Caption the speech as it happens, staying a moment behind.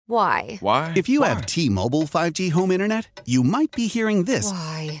Why? Why? If you have T-Mobile 5G home internet, you might be hearing this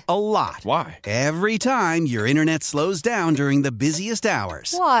Why? a lot. Why? Every time your internet slows down during the busiest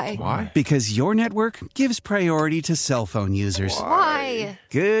hours. Why? Why? Because your network gives priority to cell phone users. Why?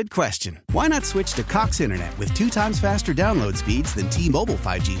 Good question. Why not switch to Cox Internet with 2 times faster download speeds than T-Mobile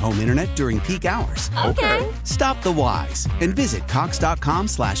 5G home internet during peak hours? Okay. Stop the whys and visit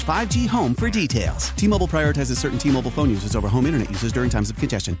cox.com/5G home for details. T-Mobile prioritizes certain T-Mobile phone users over home internet users during times of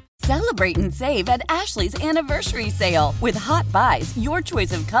congestion. Celebrate and save at Ashley's Anniversary Sale. With Hot Buys, your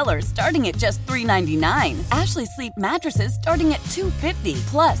choice of colors starting at just $3.99. Ashley Sleep mattresses starting at $2.50.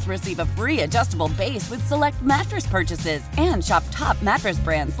 Plus, receive a free adjustable base with select mattress purchases. And shop top mattress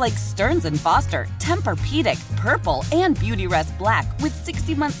brands like Stearns & Foster, Tempur-Pedic, Purple, and Beautyrest Black with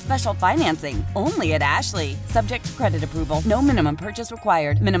 60-month special financing. Only at Ashley. Subject to credit approval. No minimum purchase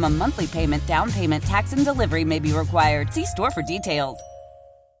required. Minimum monthly payment, down payment, tax, and delivery may be required. See store for details.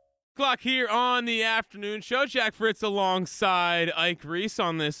 Clock here on the afternoon show. Jack Fritz alongside Ike Reese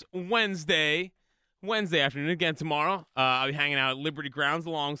on this Wednesday afternoon. Again, tomorrow, I'll be hanging out at Liberty Grounds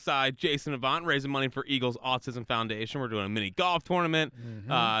alongside Jason Avant, raising money for Eagles Autism Foundation. We're doing a mini golf tournament.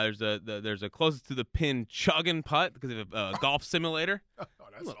 There's a closest to the pin chugging putt because of a golf simulator. Oh,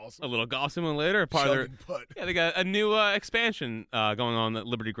 that's awesome. A little golf simulator. Part of their, putt. yeah, they got a new expansion going on at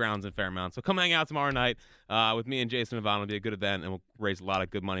Liberty Grounds in Fairmount. So come hang out tomorrow night with me and Jason Avant. It'll be a good event, and we'll raise a lot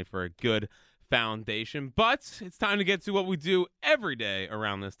of good money for a good foundation. But it's time to get to what we do every day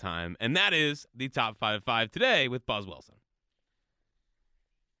around this time, and that is the Top 5 today with Buzz Wilson.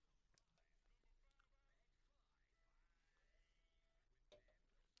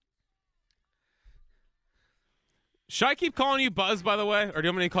 Should I keep calling you Buzz, by the way, or do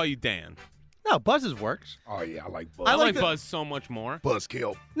you want me to call you Dan? No, Buzz's works. Oh, yeah, I like Buzz. I like Buzz so much more.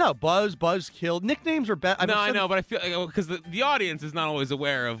 Buzzkill. No, Buzzkill. Nicknames are better. No, I know, but I feel because the audience is not always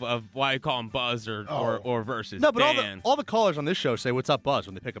aware of why I call him Buzz or Versus. No, but Dan. all the callers on this show say, "What's up, Buzz?"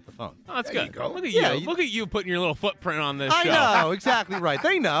 when they pick up the phone. Oh, that's There good. you go. Look at Yeah, you. Look at you putting your little footprint on this I show. know, exactly right.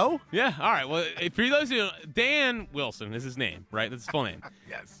 They know. Yeah, all right. Well, for those who don't, Dan Wilson is his name, right? That's his full name.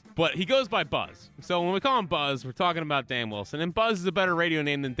 Yes. But he goes by Buzz. So when we call him Buzz, we're talking about Dan Wilson. And Buzz is a better radio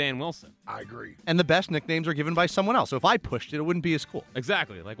name than Dan Wilson. I agree. And the best nicknames are given by someone else. So if I pushed it, it wouldn't be as cool.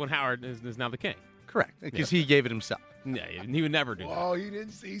 Exactly. Like when Howard is now the king. Correct, because he gave it himself. Yeah, he would never do that. Oh, he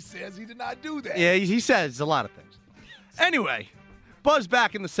didn't. He says he did not do that. Yeah, he says a lot of things. Anyway, Buzz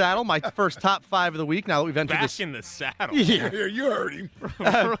back in the saddle. My first top 5 of the week. Now that we've entered Back this. in the saddle. Yeah. Here, you heard him.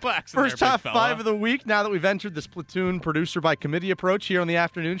 Relax. First there, top big 5 fella. of the week. Now that we've entered this platoon producer by committee approach here on the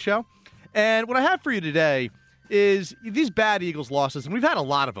afternoon show. And what I have for you today is these bad Eagles losses, and we've had a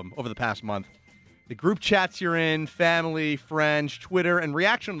lot of them over the past month. The group chats you're in, family, friends, Twitter, and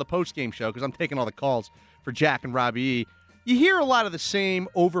reaction on the postgame show, because I'm taking all the calls for Jack and Robbie E. You hear a lot of the same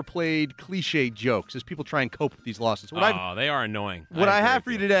overplayed cliche jokes as people try and cope with these losses. They are annoying. What I have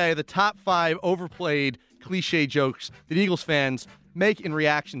for you today, the top 5 overplayed cliche jokes that Eagles fans make in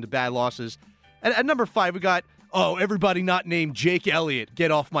reaction to bad losses. And at number 5, we got, everybody not named Jake Elliott,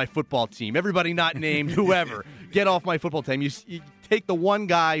 get off my football team. Everybody not named whoever, get off my football team. You take the one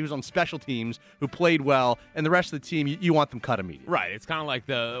guy who's on special teams who played well, and the rest of the team, you want them cut immediately. Right. It's kind of like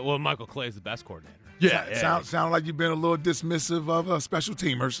Michael Clay is the best coordinator. Yeah. Sound like you've been a little dismissive of special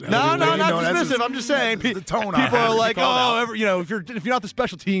teamers. No, not dismissive. I'm just saying. The tone people are like, out. if you're not the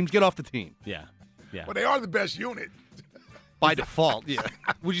special teams, get off the team. Yeah. But they are the best unit. By default, yeah.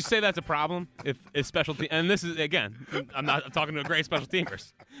 Would you say that's a problem if special team? And this is again, I'm talking to a great special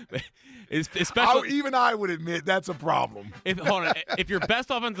teamers. Is special? Even I would admit that's a problem. If your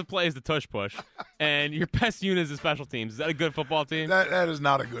best offensive play is the tush push, and your best unit is the special teams, is that a good football team? That is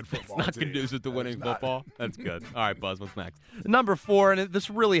not a good football It's not team. conducive to winning football. That's good. All right, Buzz, what's next? Number 4, and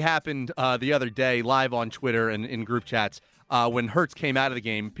this really happened the other day live on Twitter and in group chats. When Hurts came out of the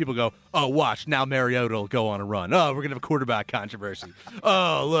game, people go, "Oh, watch, now Mariota will go on a run. Oh, we're going to have a quarterback controversry.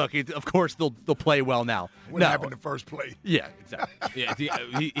 Oh, look, of course they'll play well now." What happened in the first play? Yeah, exactly. Yeah,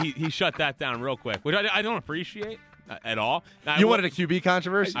 he shut that down real quick, which I don't appreciate at all. Now, You wanted a QB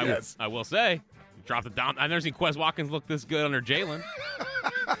controversy? Yes. I will say, dropped it down. I've never seen Quez Watkins look this good under Jalen.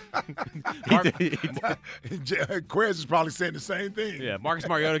 Quez is probably saying the same thing. Yeah, Marcus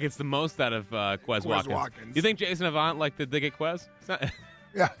Mariota gets the most out of Quez Watkins. You think Jason Avant liked to dig at Quez?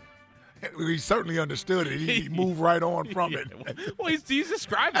 Yeah. He certainly understood it. He moved right on from it. Well, he's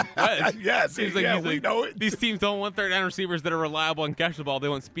describing Quez. Yes, we know it. These teams don't want third down receivers that are reliable and catch the ball. They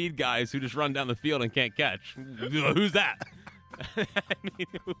want speed guys who just run down the field and can't catch. Who's that? I mean,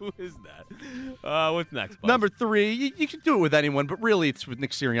 who is that? What's next, Buzz? Number 3, you can do it with anyone, but really it's with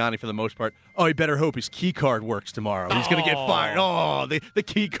Nick Sirianni for the most part. Oh, he better hope his key card works tomorrow. He's going to get fired. Oh, the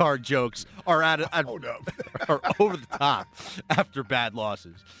key card jokes are Hold up. are over the top after bad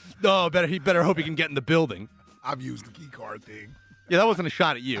losses. No, he better hope he can get in the building. I've used the key card thing. Yeah, that wasn't a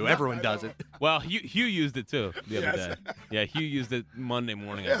shot at you. Everyone does it. Well, Hugh used it too the other day. Yeah, Hugh used it Monday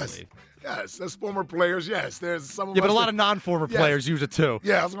morning, I believe. Yes, as former players, yes. There's some of us. Yeah, but a lot of non-former players use it too.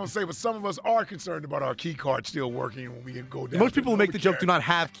 Yeah, I was going to say, but some of us are concerned about our key card still working when we go down. Most people who make the joke do not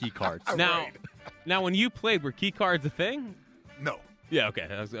have key cards. Now, when you played, were key cards a thing? No. Yeah, okay.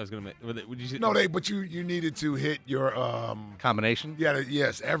 I was going to make. Would you? No, but you needed to hit your Combination? Yeah,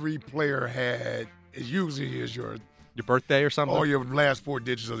 yes. Every player had. It usually is your birthday or something? Or your last 4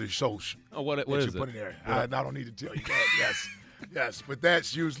 digits of your social. Oh, what is you it? put in there. I don't need to tell you that. Yes. Yes, but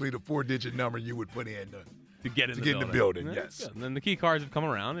that's usually the 4-digit number you would put in to get in the building. Yes. Yeah. And then the key cards have come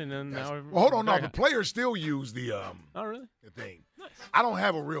around, and then now. Well, hold on, no. The players still use the Oh, really? The thing. Nice. I don't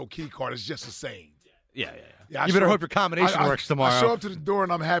have a real key card. It's just a saying. Yeah. You better hope your combination works tomorrow. I show up to the door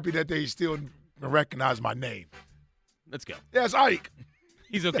and I'm happy that they still recognize my name. Let's go. Yes, Ike.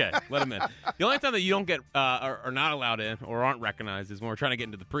 He's okay. Let him in. The only time that you don't get are not allowed in or aren't recognized is when we're trying to get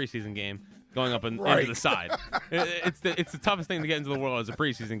into the preseason game, going up into the side. It's the toughest thing to get into the world as a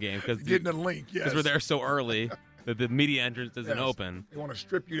preseason game because getting the link. Yes, because we're there so early that the media entrance isn't open. They want to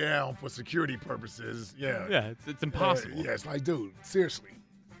strip you down for security purposes. Yeah. Yeah, it's impossible. Yeah, it's like, dude, seriously.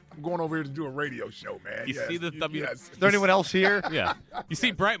 I'm going over here to do a radio show, man. You see the Yes. Is there anyone else here? Yeah. You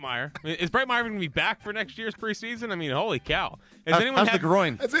see Breitmeyer. I mean, is Breitmeyer going to be back for next year's preseason? I mean, holy cow. How's the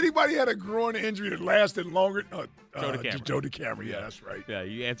groin? Has anybody had a groin injury that lasted longer? Joe DeCamera. Joe DeCamera, yeah, that's right. Yeah,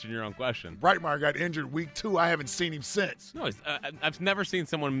 you answered your own question. Breitmeyer got injured week 2. I haven't seen him since. No, I've never seen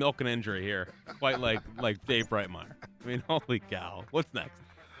someone milk an injury here quite like Dave Breitmeyer. I mean, holy cow. What's next?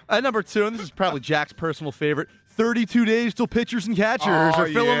 Number 2, and this is probably Jack's personal favorite, 32 days till pitchers and catchers are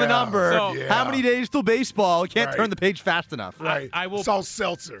filling the number. So, How many days till baseball? Can't turn the page fast enough. Right. I will. Salt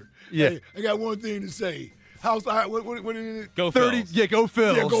seltzer. Yeah. Hey, I got one thing to say. What is it? Go 30. Phils. Yeah, go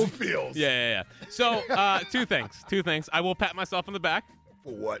Phils. Yeah, go Phils. Yeah. So, two things. I will pat myself on the back.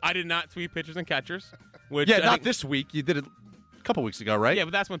 For what? I did not tweet pitchers and catchers. Which Yeah, not this week. You did it a couple weeks ago, right? Yeah,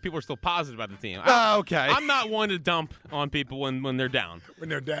 but that's when people are still positive about the team. Okay. I'm not one to dump on people when they're down. When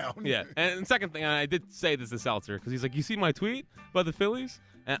they're down. Yeah. And second thing, I did say this to Seltzer because he's like, you see my tweet about the Phillies?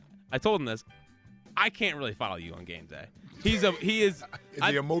 And I told him this. I can't really follow you on game day. He is. Is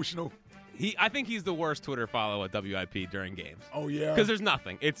he emotional? I think he's the worst Twitter follow at WIP during games. Oh, yeah? Because there's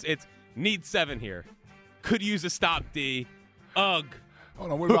nothing. It's need 7 here. Could use a stop D. Ugh.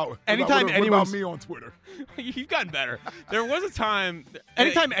 Hold on. What about me on Twitter? You've gotten better. There was a time.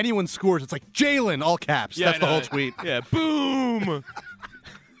 Anytime anyone scores, it's like Jalen, all caps. Yeah, That's the whole tweet. Yeah. Boom.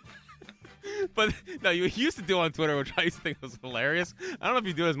 But no, you used to do on Twitter, which I used to think was hilarious. I don't know if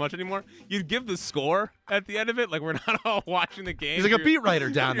you do it as much anymore. You'd give the score at the end of it, like we're not all watching the game. He's like a beat writer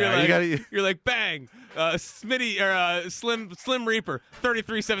down there. You're like, bang, Smitty or Slim Reaper,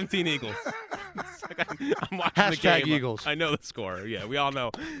 33-17 Eagles. Like I'm watching the game. Eagles. I know the score. Yeah, we all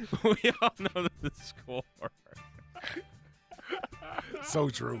know. We all know the score. So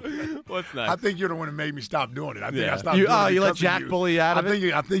true. What's next? I think you're the one that made me stop doing it. I think I stopped you doing it. You let Jack bully you out of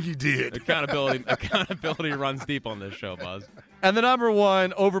it? I think you did. Accountability runs deep on this show, Buzz. And the number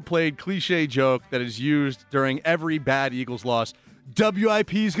 1 overplayed cliche joke that is used during every bad Eagles loss.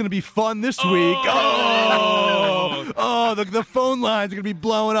 WIP is going to be fun this week. The phone lines are going to be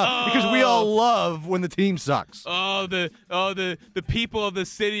blowing up because we all love when the team sucks. The people of the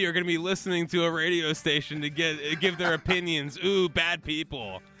city are going to be listening to a radio station to give their opinions. Ooh, bad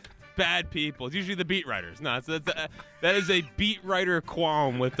people. Bad people. It's usually the beat writers. No, that is a beat writer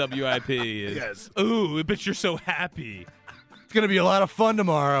qualm with WIP. Yes. Ooh, but you're so happy. It's going to be a lot of fun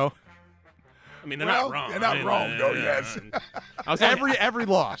tomorrow. I mean, they're not wrong. They're not wrong, though, yes. Every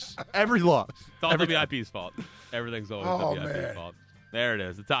loss. Every loss. It's all WIP's fault. Everything's always WIP's fault. There it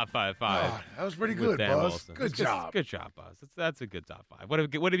is, the top 5. That was pretty good, Buzz. Good job. Good job, Buzz. That's a good top 5.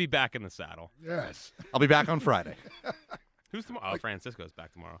 What to be back in the saddle? Yes. I'll be back on Friday. Who's tomorrow? Oh, Francisco's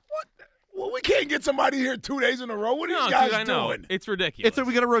back tomorrow. What? Well, we can't get somebody here 2 days in a row. What are these guys doing? It's ridiculous.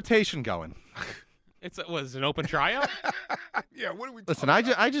 We got a rotation going. Was it an open tryout? Yeah, what are we Listen,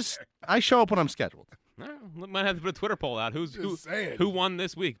 I show up when I'm scheduled. Might have to put a Twitter poll out. Who won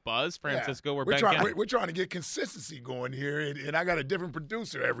this week? Buzz, Francisco, or Ben County? We're trying to get consistency going here, and I got a different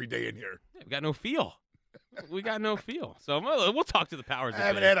producer every day in here. Yeah, we got no feel. So we'll talk to the powers. I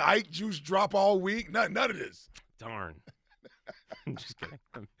haven't had Ike juice drop all week. None of this. Darn. I'm just kidding.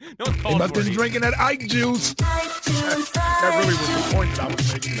 No one's They called must for have been it. drinking that Ike juice. That really was the point that I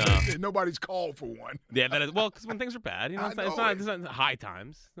was making. No. Nobody's called for one. Yeah, that is. Well, because when things are bad, I it's know not high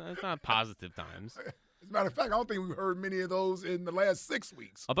times. It's not positive times. As a matter of fact, I don't think we've heard many of those in the last 6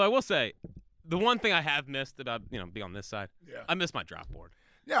 weeks. Although I will say, the one thing I have missed about being on this side, Yeah. I miss my drop board.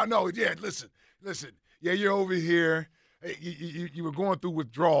 Yeah, no, yeah, listen. Yeah, you're over here. Hey, you were going through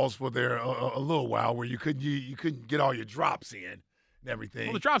withdrawals for there a little while where you couldn't get all your drops in and everything.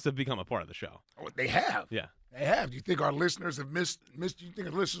 Well, the drops have become a part of the show. Oh, they have. Yeah. They have. Do you think our listeners have missed? Do you think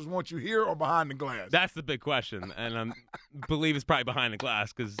our listeners want you here or behind the glass? That's the big question, and I believe it's probably behind the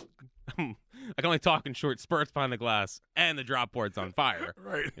glass because I can only talk in short spurts behind the glass, and the drop board's on fire.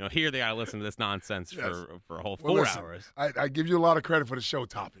 Right. Here they gotta listen to this nonsense Yes. for a whole Well, 4 listen, hours. I give you a lot of credit for the show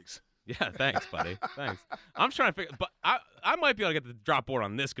topics. Yeah, thanks, buddy. Thanks. I'm trying to figure, but I might be able to get the drop board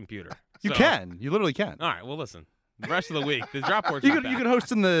on this computer. You So- can. You literally can. All right. Well, listen. The rest of the week, the drop board's You not can, you back. can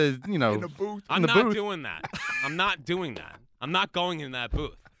host in the, In the booth. I'm the not booth. doing that. I'm not doing that. I'm not going in that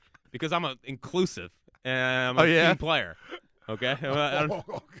booth because I'm inclusive and I'm a team player. Okay? I don't-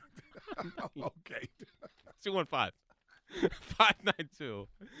 Okay.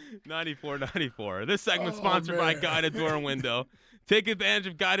 215-592-9494. This segment's sponsored by man. Guided Door and Window. Take advantage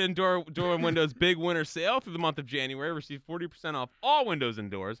of Guided Door and Window's big winter sale through the month of January. Receive 40% off all windows and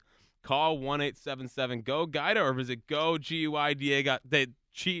doors. Call 1-877-GO-GUIDA or visit go.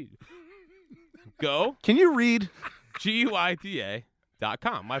 Can you read?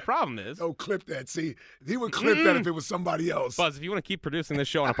 GUIDA.com. My problem is, No, clip that. See, he would clip that if it was somebody else. Buzz, if you want to keep producing this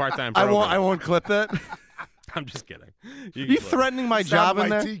show on a part-time I program, won't clip that. I'm just kidding. You threatening my You job sounded in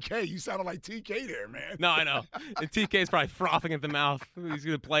there? like TK. You sounded like TK there, man. No, I know. And TK's probably frothing at the mouth. He's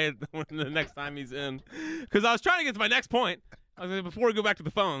going to play it the next time he's in. Because I was trying to get to my next point. Before we go back to the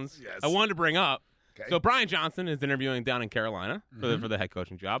phones, Yes. I wanted to bring up. Okay. So Brian Johnson is interviewing down in Carolina for the head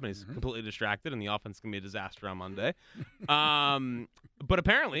coaching job, and he's completely distracted, and the offense can be a disaster on Monday. But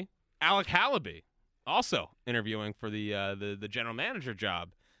apparently, Alec Hallaby also interviewing for the general manager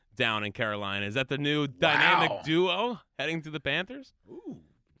job down in Carolina. Is that the new dynamic duo heading to the Panthers? Ooh,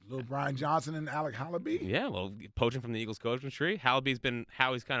 little Brian Johnson and Alec Hallaby. Yeah, well, poaching from the Eagles coaching tree. Hallaby's been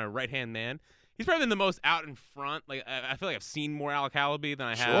Howie's kind of right-hand man. He's probably been the most out in front. Like I feel like I've seen more Alec Hallaby than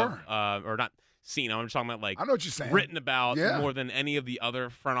I have, or not seen. I'm just talking about like I know what you're saying. written about Yeah. more than any of the other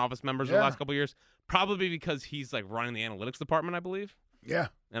front office members of the last couple of years. Probably because he's like running the analytics department, I believe. Yeah.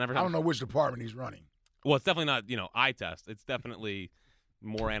 And I don't know which department he's running. Well, it's definitely not eye test. It's definitely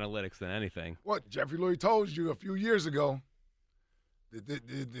more analytics than anything. What Jeffrey Lurie told you a few years ago.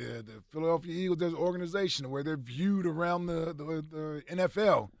 The Philadelphia Eagles, there's an organization where they're viewed around the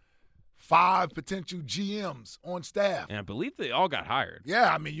NFL. 5 potential GMs on staff. And I believe they all got hired.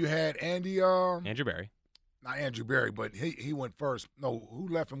 Yeah, I mean, you had Andy. Andrew Berry. Not Andrew Berry, but he went first. No, who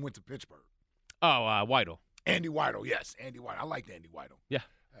left and went to Pittsburgh? Oh, Weidel. Andy Weidel, yes. Andy Weidel. I liked Andy Weidel. Yeah.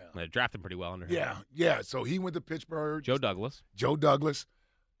 They drafted him pretty well under him. Yeah. So he went to Pittsburgh. Joe Douglas.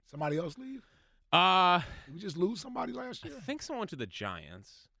 Somebody else leave? Did we just lose somebody last year? I think someone went to the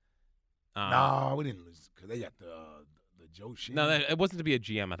Giants. No, we didn't lose because they got the Joe Sheen. No, it wasn't to be a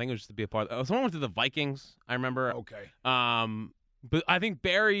GM. I think it was just to be a part. Someone went to the Vikings. I remember. Okay. But I think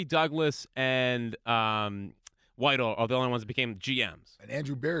Barry, Douglas, and Weidel are the only ones that became GMs. And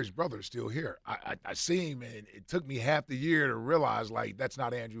Andrew Berry's brother is still here. I see him, and it took me half the year to realize, like, that's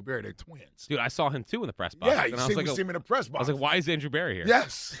not Andrew Berry. They're twins. Dude, I saw him too in the press box. Yeah, and I was like, see him in the press box. I was like, why is Andrew Berry here?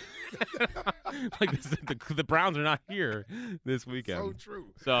 Yes. Like the Browns are not here this weekend. So true.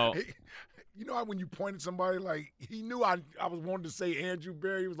 So you know how when you pointed somebody, like, he knew I was wanting to say Andrew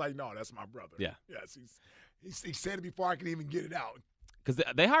Berry. He was like, no, that's my brother. Yeah. Yes, he said it before I could even get it out. because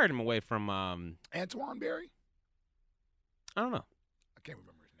they hired him away from Antoine Berry? I don't know. I can't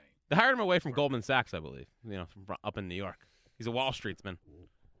remember his name. They hired him away from Goldman Sachs, I believe. From up in New York. He's a Wall Streetsman.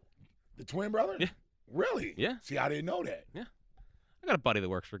 The twin brother? Yeah. Really? Yeah. See, I didn't know that. Yeah. I got a buddy that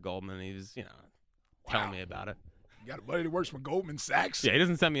works for Goldman. And he was, telling me about it. You got a buddy that works for Goldman Sachs? Yeah, he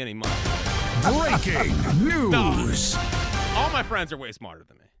doesn't send me any money. Breaking news. All my friends are way smarter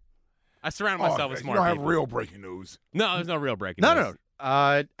than me. I surround myself with you smart don't people. have real breaking news. No, there's no real breaking No, news.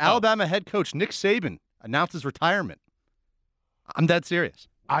 no. Alabama head coach Nick Saban announced his retirement. I'm dead serious.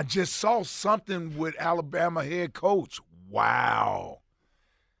 I just saw something with Alabama head coach. Wow.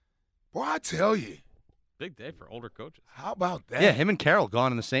 Boy, I tell you. Big day for older coaches. How about that? Yeah, him and Carroll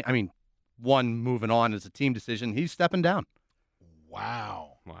gone in the same. I mean, one moving on as a team decision. He's stepping down.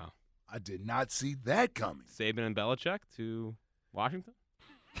 Wow. Wow. I did not see that coming. Saban and Belichick to Washington?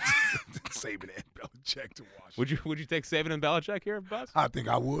 Saban and Belichick to Washington. Would you take Saban and Belichick here, Buzz? I think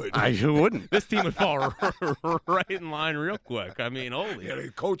I would. I wouldn't. This team would fall right in line real quick. I mean, holy. Yeah,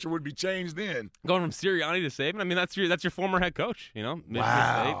 the culture would be changed then. Going from Sirianni to Saban, I mean, that's your former head coach, Michigan State.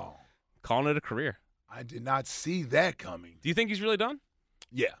 Wow. Calling it a career. I did not see that coming. Do you think he's really done?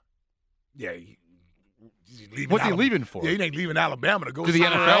 Yeah. Yeah. He's leaving What's he leaving for? Yeah, he ain't leaving Alabama to go To the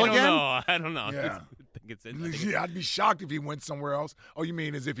somewhere NFL else. again? I don't know. Yeah. I I'd be shocked if he went somewhere else. Oh, you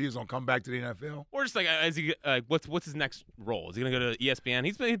mean as if he was going to come back to the NFL? Or just is he? What's his next role? Is he going to go to ESPN?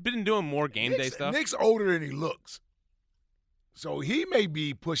 He's been doing more game day stuff. Nick's older than he looks, so he may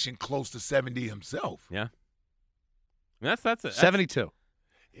be pushing close to 70 himself. Yeah, I mean, that's it. 72.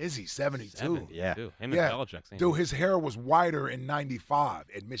 Is he 72? 72. Yeah. Him and Yeah. Belichick. Same. Dude, his hair was whiter in '95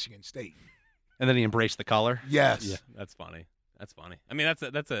 at Michigan State. And then he embraced the color. Yes. Yeah, that's funny. That's funny. I mean,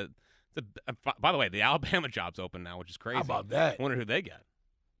 that's a. By the way, the Alabama job's open now, which is crazy. How about that? I wonder who they get.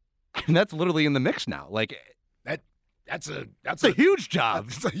 And that's literally in the mix now. Like, That's a huge job.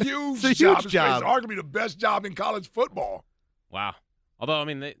 It's a huge It's a job. huge job. It's arguably the best job in college football. Wow. Although, I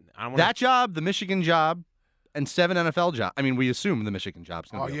mean, I don't want That job, the Michigan job, and 7 NFL jobs. I mean, we assume the Michigan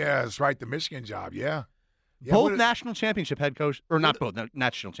job's going Oh, to be yeah, that's right. The Michigan job, yeah. Yeah, both what- national championship head coach, or not both,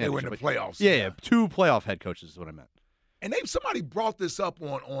 national They were in championship. the playoffs. Yeah, 2 playoff head coaches is what I meant. And somebody brought this up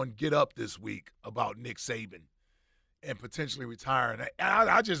on Get Up this week about Nick Saban and potentially retiring. And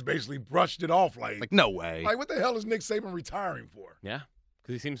I just basically brushed it off like No way. what the hell is Nick Saban retiring for? Yeah,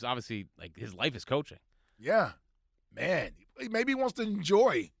 because he seems obviously like his life is coaching. Yeah, man, maybe he wants to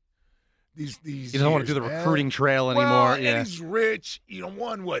enjoy these. He doesn't want to do the years, man. recruiting trail Well, anymore. and Yeah. he's rich.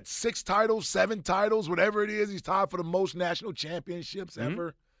 Won 6 titles, 7 titles, whatever it is. He's tied for the most national championships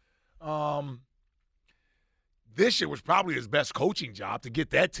ever. This year was probably his best coaching job to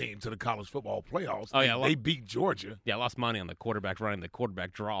get that team to the college football playoffs. Oh, yeah, they beat Georgia. Yeah, lost money on the quarterback running the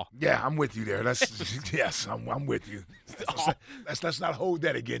quarterback draw. Yeah, I'm with you there. That's yes, I'm with you. Let's not hold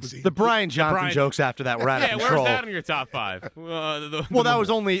that against you. The Brian Johnson jokes after that were out of Yeah, control. where's that in your top 5? Well,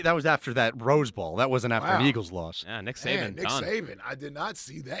 that was after that Rose Bowl. That wasn't after an Wow. Eagles loss. Yeah, Nick Saban Man, Nick done. Saban. I did not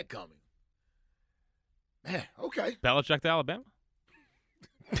see that coming. Man, okay. Belichick to Alabama.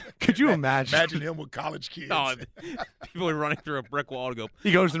 Could you imagine? Imagine him with college kids. Oh, people are running through a brick wall to go.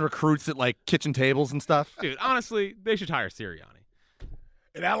 He goes and recruits at like kitchen tables and stuff. Dude, honestly, they should hire Sirianni.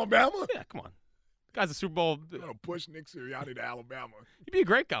 In Alabama? Yeah, come on. The guy's a Super Bowl. I'm going to push Nick Sirianni to Alabama. He'd be a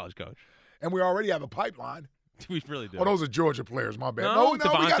great college coach. And we already have a pipeline. We really do. Oh, those are Georgia players. My bad. No, we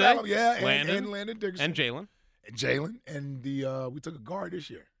got Devontae, Alabama. Yeah, Landon, and Landon Dickerson. and Jalen. And Jalen. And we took a guard this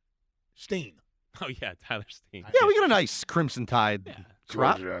year. Steen. Oh, yeah, Tyler Steen. Yeah, we got a nice Crimson Tide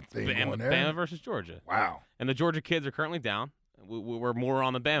crop. Georgia thing Bama, on there. Bama versus Georgia. Wow. And the Georgia kids are currently down. We're more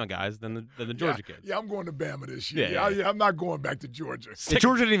on the Bama guys than the Georgia kids. Yeah, I'm going to Bama this year. Yeah. I'm not going back to Georgia. Yeah,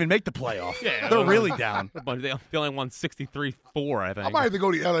 Georgia didn't even make the playoff. Yeah, They're really down. But they only won 63-4, I think. I might have to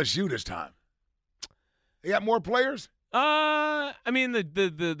go to LSU this time. They got more players? I mean,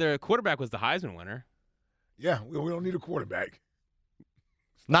 their quarterback was the Heisman winner. Yeah, we don't need a quarterback.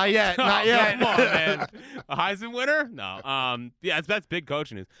 Not yet. Not yet. Come on, man. A Heisman winner? No. Yeah, that's big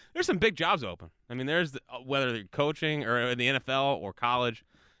coaching news. There's some big jobs open. I mean, there's whether you're coaching or in the NFL or college.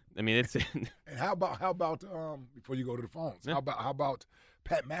 I mean, it's. And how about before you go to the phones? Yeah. How about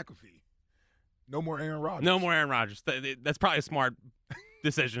Pat McAfee? No more Aaron Rodgers. No more Aaron Rodgers. That's probably a smart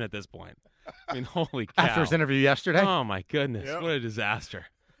decision at this point. I mean, holy cow. After his interview yesterday. Oh, my goodness. Yep. What a disaster.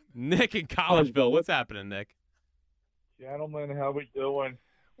 Nick in Collegeville. What's happening, Nick? Gentlemen, how we doing?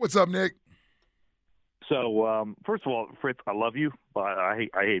 What's up, Nick? So, first of all, Fritz, I love you, but I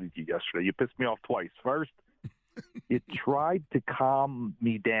hated you yesterday. You pissed me off twice. First, you tried to calm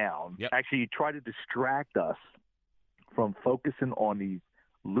me down. Yep. Actually, you tried to distract us from focusing on these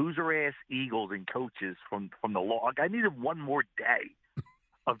loser-ass Eagles and coaches from the law. Like, I needed one more day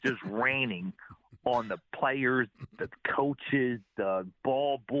of just raining on the players, the coaches, the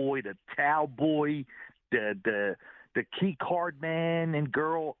ball boy, the towel boy, the key card man and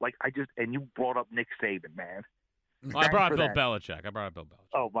girl. And you brought up Nick Saban, man. I brought up for Bill that. Belichick.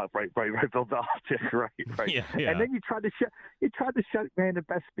 Oh, right, Bill Belichick, right. Yeah. And then you tried to shut man the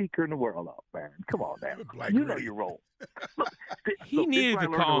best speaker in the world up, man. Come on, man. Black You know Rudy. your role. He needed to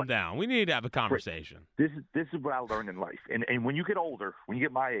calm down. down. We needed to have a conversation. This is what I learned in life. And when you get older, when you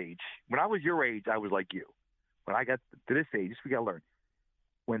get my age, when I was your age, I was like you. When I got to this age, we got to learn.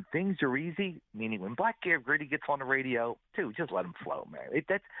 When things are easy, meaning when Black Gary Gritty gets on the radio, dude, just let him flow, man.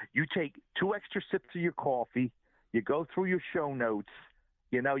 You take 2 extra sips of your coffee, you go through your show notes,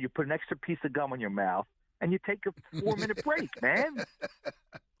 you put an extra piece of gum in your mouth, and you take a 4-minute break, man.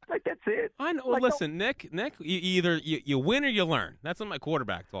 Like that's That's it. I know. Listen, Nick, you win or you learn. That's what my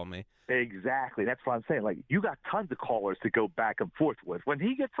quarterback told me. Exactly. That's what I'm saying. Like, you got tons of callers to go back and forth with. When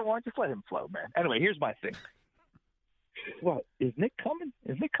he gets on, just let him flow, man. Anyway, here's my thing. What, is Nick coming?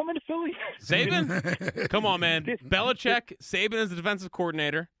 Is Nick coming to Philly? Saban? Come on, man. Belichick, Saban is the defensive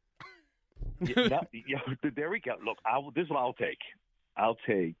coordinator. There we go. Look, this is what I'll take. I'll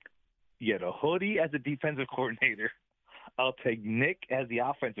take the hoodie as a defensive coordinator. I'll take Nick as the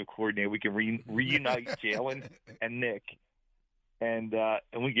offensive coordinator. We can reunite Jalen and Nick, and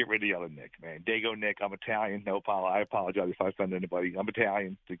we get rid of the other Nick, man. Dago Nick. I'm Italian. No apology. I apologize if I offend anybody. I'm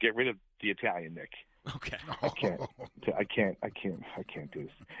Italian. To get rid of the Italian Nick. Okay. I can't do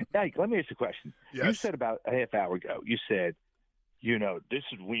this. Hey, let me ask you a question. Yes. You said about a half hour ago, you said, this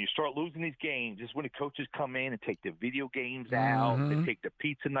is when you start losing these games. This is when the coaches come in and take the video games out. They take the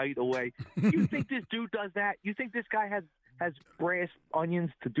pizza night away. You think this dude does that? You think this guy has brass onions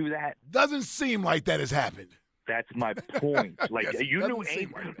to do that? Doesn't seem like that has happened. That's my point. Like, Yes, you knew, like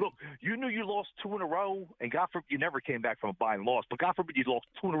you knew you lost 2 in a row, and God forbid you never came back from a bye and lost. But God forbid you lost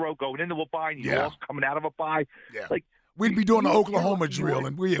 2 in a row going into a bye, and you lost coming out of a bye. Yeah. Like, we'd be doing the Oklahoma drill,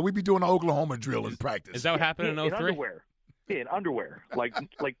 and we'd be doing the Oklahoma drill in practice. Is that what happened in 03? In underwear. Yeah, in underwear. Like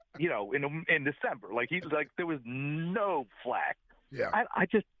in December. Like there was no flag. Yeah. I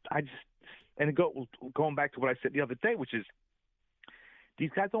just and going back to what I said the other day, which is these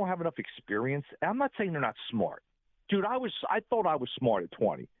guys don't have enough experience. And I'm not saying they're not smart. Dude, I thought I was smart at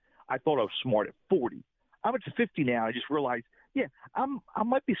 20. I thought I was smart at 40. I'm at 50 now. I just realized, I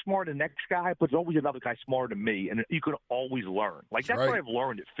might be smarter than the next guy, but there's always another guy smarter than me, and you can always learn. Like, that's what I've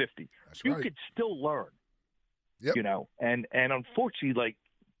learned at 50. You could still learn. Yep. And unfortunately, like,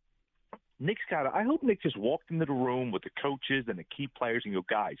 Nick's I hope Nick just walked into the room with the coaches and the key players and go,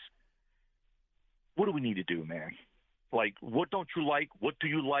 guys, what do we need to do, man? Like, what don't you like? What do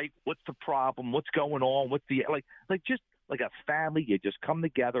you like? What's the problem? What's going on? What's the just like a family? You just come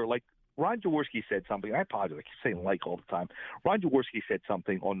together. Like Ron Jaworski said something. I apologize. I keep saying like all the time. Ron Jaworski said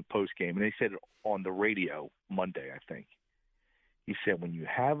something on the post game, and they said it on the radio Monday, I think. He said when you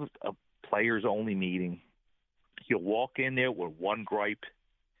have a players only meeting, you walk in there with one gripe,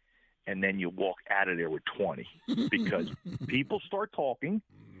 and then you walk out of there with 20 because people start talking.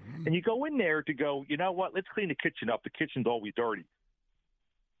 And you go in there to go, you know what, let's clean the kitchen up. The kitchen's always dirty.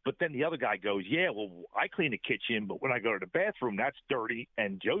 But then the other guy goes, yeah, well, I clean the kitchen, but when I go to the bathroom, that's dirty,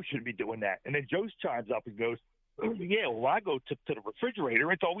 and Joe shouldn't be doing that. And then Joe chimes up and goes, yeah, well, when I go to the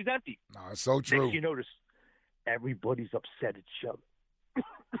refrigerator, it's always empty. No, it's so true. Next, you notice everybody's upset at each other.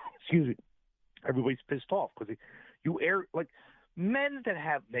 Excuse me. Everybody's pissed off because you air – like men that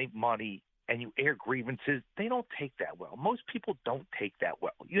have made money – and you air grievances, they don't take that well. Most people don't take that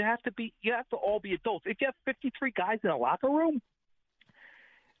well. You have to all be adults. If you have 53 guys in a locker room,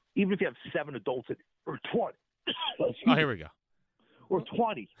 even if you have 7 adults or 20. Oh, here we go. Or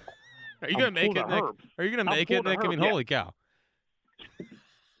 20. Are you going to make it, Nick? Are you going to make it, Nick? I mean, holy cow.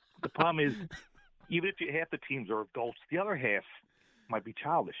 The problem is, even if half the teams are adults, the other half might be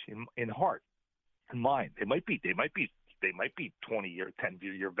childish in heart and mind. They might be 20-year,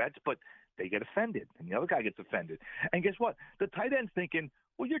 10-year vets, but they get offended, and the other guy gets offended. And guess what? The tight end's thinking,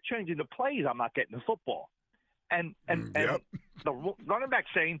 well, you're changing the plays. I'm not getting the football. And the running back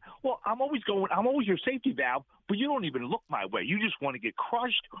saying, well, I'm always your safety valve, but you don't even look my way. You just want to get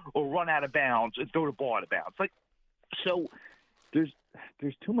crushed or run out of bounds and throw the ball out of bounds. Like, so there's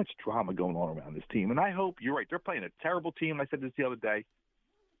too much drama going on around this team. And I hope you're right. They're playing a terrible team. I said this the other day.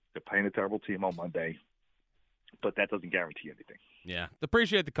 They're playing a terrible team on Monday. But that doesn't guarantee anything. Yeah.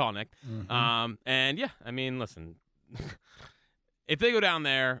 Appreciate the call, Nick. Mm-hmm. And, yeah, I mean, listen, if they go down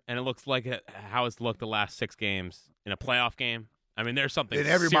there and it looks like how it's looked the last 6 games in a playoff game, I mean, there's something then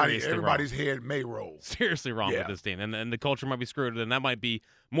everybody's head may roll. Seriously wrong with this team. And the culture might be screwed, and that might be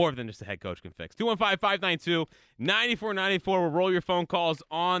more than just a head coach can fix. 215-592-9494 will roll your phone calls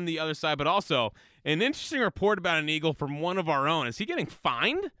on the other side. But also, an interesting report about an Eagle from one of our own. Is he getting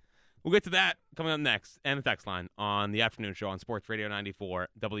fined? We'll get to that coming up next, and the text line on the afternoon show on Sports Radio 94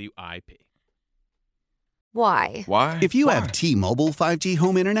 WIP. Why? If you have T-Mobile 5G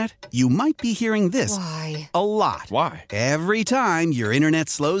home internet, you might be hearing this a lot. Why? Every time your internet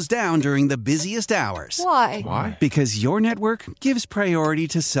slows down during the busiest hours. Why? Because your network gives priority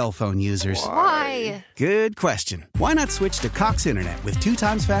to cell phone users. Why? Good question. Why not switch to Cox Internet with 2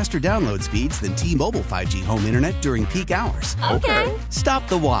 times faster download speeds than T-Mobile 5G home internet during peak hours? Okay. Stop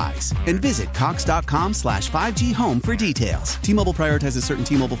the whys and visit Cox.com/5G home for details. T-Mobile prioritizes certain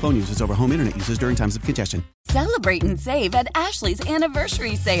T-Mobile phone users over home internet users during times of congestion. Celebrate and save at Ashley's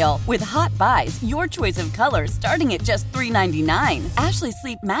Anniversary Sale. With Hot Buys, your choice of colors starting at just $3.99. Ashley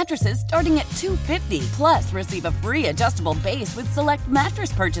Sleep mattresses starting at $2.50. Plus, receive a free adjustable base with select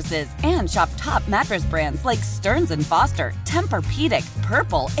mattress purchases. And shop top mattress brands like Stearns & Foster, Tempur-Pedic,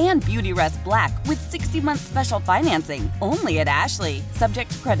 Purple, and Beautyrest Black with 60-month special financing. Only at Ashley.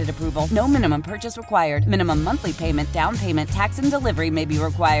 Subject to credit approval. No minimum purchase required. Minimum monthly payment, down payment, tax, and delivery may be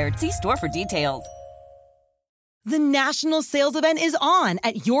required. See store for details. The national sales event is on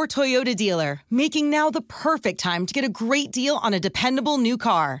at your Toyota dealer, making now the perfect time to get a great deal on a dependable new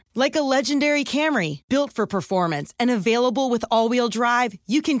car. Like a legendary Camry, built for performance and available with all-wheel drive,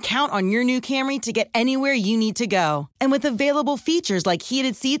 you can count on your new Camry to get anywhere you need to go. And with available features like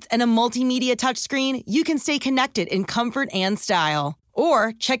heated seats and a multimedia touchscreen, you can stay connected in comfort and style.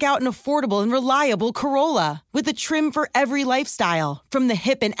 Or check out an affordable and reliable Corolla with a trim for every lifestyle. From the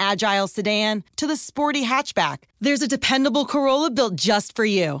hip and agile sedan to the sporty hatchback, there's a dependable Corolla built just for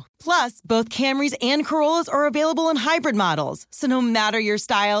you. Plus, both Camrys and Corollas are available in hybrid models, so no matter your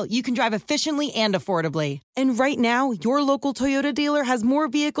style, you can drive efficiently and affordably. And right now, your local Toyota dealer has more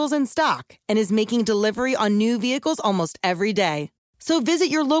vehicles in stock and is making delivery on new vehicles almost every day. So visit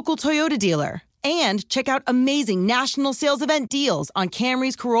your local Toyota dealer. And check out amazing national sales event deals on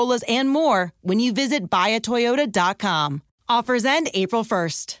Camrys, Corollas, and more when you visit buyatoyota.com. Offers end April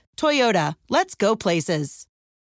 1st. Toyota, let's go places.